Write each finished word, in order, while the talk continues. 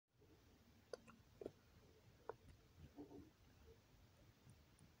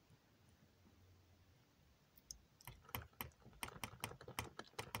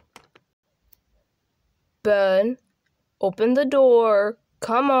Ben, open the door.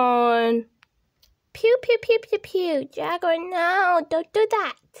 Come on. Pew, pew, pew, pew, pew. Jaguar, no, don't do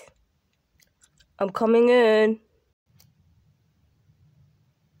that. I'm coming in.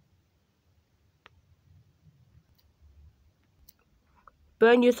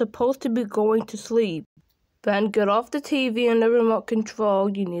 Ben, you're supposed to be going to sleep. Ben, get off the TV and the remote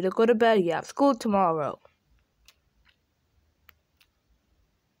control. You need to go to bed. You have school tomorrow.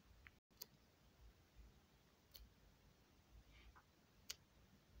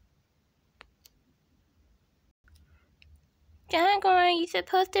 Jaguar, you're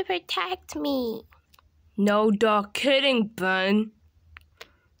supposed to protect me. No, dog, kidding, Ben.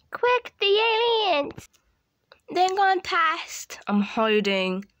 Quick, the aliens. They're gone past. I'm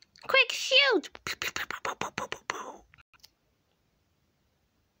hiding. Quick, shoot.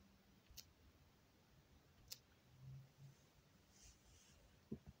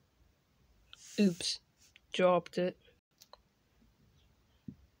 Oops, dropped it.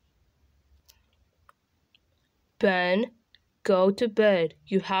 Ben, go to bed.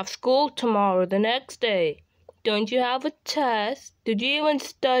 You have school tomorrow, the next day. Don't you have a test? Did you even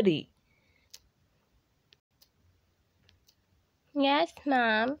study? Yes,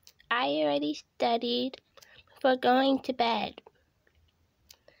 Mom. I already studied before going to bed.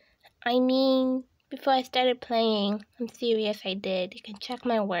 I mean, before I started playing. I'm serious, I did. You can check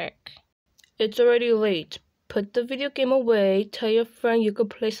my work. It's already late. Put the video game away. Tell your friend you could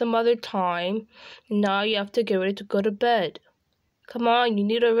play some other time. Now you have to get ready to go to bed. Come on, you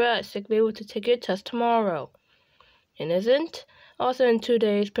need a rest. You'll be able to take your test tomorrow. And isn't? Also in 2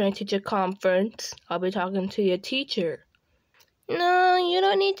 days, parent-teacher conference. I'll be talking to your teacher. No, you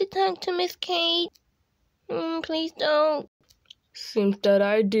don't need to talk to Miss Kate. Please don't. Seems that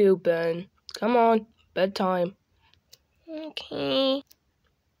I do, Ben. Come on, bedtime. Okay.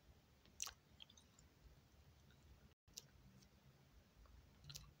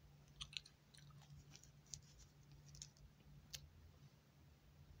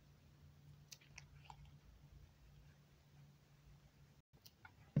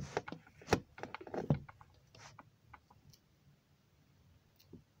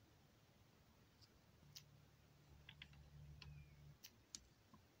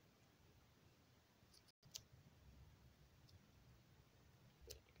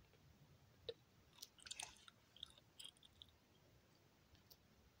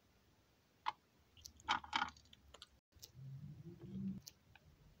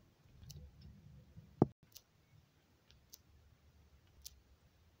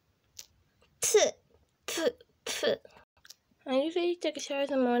 I usually take a shower in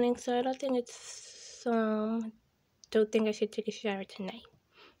the morning, so I don't think I should take a shower tonight.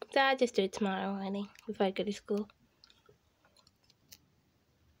 So I'll just do it tomorrow morning before I go to school.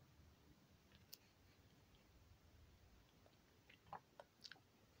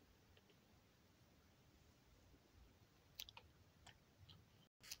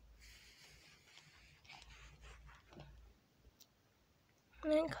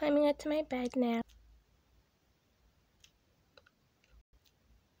 I'm climbing up to my bed now.